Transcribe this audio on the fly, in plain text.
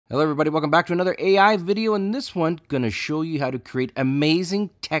Hello everybody, welcome back to another AI video. In this one, going to show you how to create amazing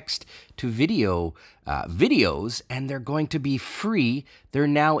text to video videos, and they're going to be free. They're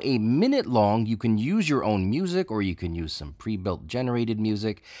now a minute long. You can use your own music or you can use some pre-built generated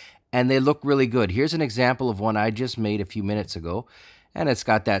music, and they look really good. Here's an example of one I just made a few minutes ago, and it's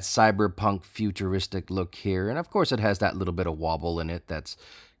got that cyberpunk futuristic look here, and of course it has that little bit of wobble in it that's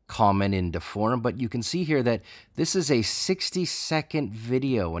common in deform, but you can see here that this is a 60-second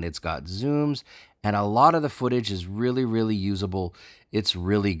video and it's got zooms and a lot of the footage is really usable. It's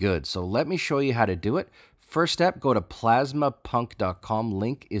really good. So let me show you how to do it. First step, go to plasmapunk.com.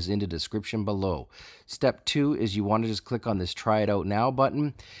 Link is in the description below. Step 2 is you want to just click on this try it out now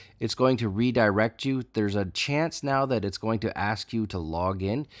button. It's going to redirect you. There's a chance now that it's going to ask you to log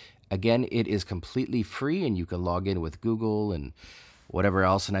in. Again, it is completely free and you can log in with Google and whatever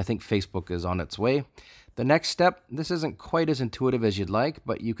else, and I think Facebook is on its way. The next step, this isn't quite as intuitive as you'd like,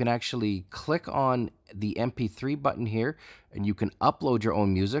 but you can actually click on the MP3 button here, and you can upload your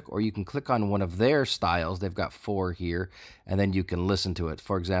own music, or you can click on one of their styles. They've got 4 here, and then you can listen to it.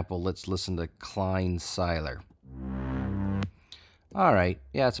 For example, let's listen to Klein Seiler. All right,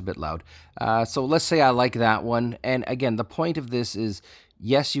 yeah, it's a bit loud. So let's say I like that one. And again, the point of this is,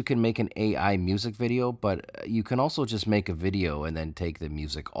 yes, you can make an AI music video, but you can also just make a video and then take the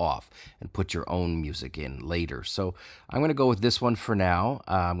music off and put your own music in later. So I'm going to go with this one for now.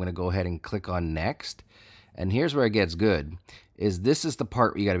 I'm going to go ahead and click on next. And here's where it gets good. This is the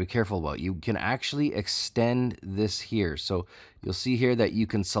part you got to be careful about. You can actually extend this here. So you'll see here that you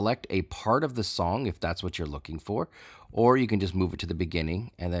can select a part of the song if that's what you're looking for, or you can just move it to the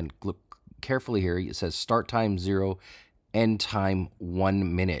beginning and then look carefully here. It says start time 0, end time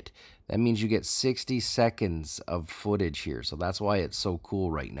 1 minute. That means you get 60 seconds of footage here. So that's why it's so cool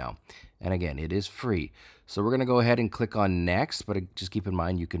right now. And again, it is free. So we're going to go ahead and click on next, but just keep in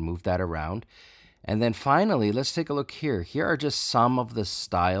mind you can move that around. And then finally, let's take a look here. Here are just some of the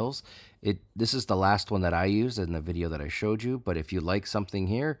styles. This is the last one that I used in the video that I showed you. But if you like something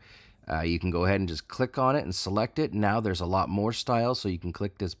here, you can go ahead and just click on it and select it. Now there's a lot more styles, so you can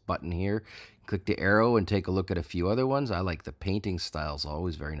click this button here, click the arrow and take a look at a few other ones. I like the painting styles,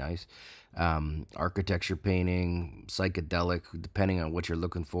 always very nice. Architecture painting, psychedelic, depending on what you're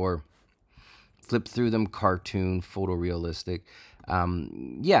looking for. Flip through them, cartoon, photorealistic.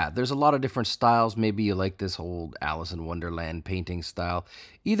 Yeah, there's a lot of different styles. Maybe you like this whole Alice in Wonderland painting style.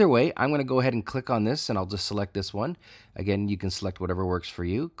 Either way, I'm going to go ahead and click on this, and I'll just select this one. Again, you can select whatever works for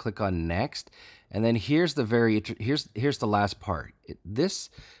you. Click on next, and then here's the last part. This,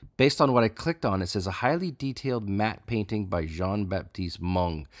 based on what I clicked on, it says a highly detailed matte painting by Jean-Baptiste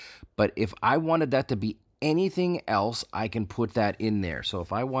Monge. But if I wanted that to be anything else, I can put that in there. So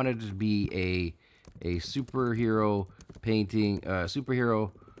if I wanted it to be a superhero painting,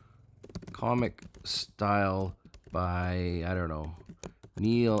 superhero comic style by, I don't know,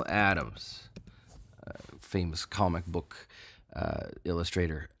 Neil Adams, famous comic book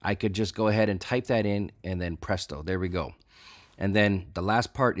illustrator, I could just go ahead and type that in, and then presto, there we go. And then the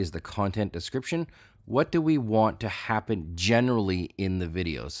last part is the content description. What do we want to happen generally in the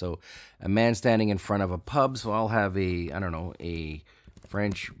video? So a man standing in front of a pub, so I'll have I don't know, a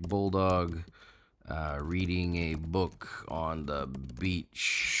French bulldog reading a book on the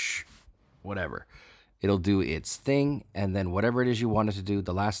beach, whatever. It'll do its thing, and then whatever it is you want it to do,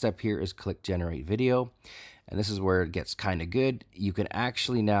 the last step here is click generate video. And this is where it gets kind of good. You can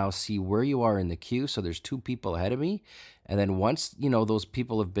actually now see where you are in the queue. So there's 2 people ahead of me. And then once, those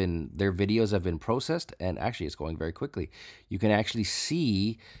people their videos have been processed, and actually it's going very quickly, you can actually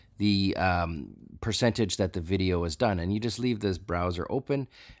see the percentage that the video is done. And you just leave this browser open,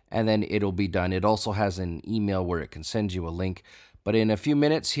 and then it'll be done. It also has an email where it can send you a link. But in a few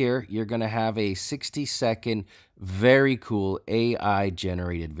minutes here, you're going to have a 60-second, very cool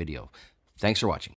AI-generated video. Thanks for watching.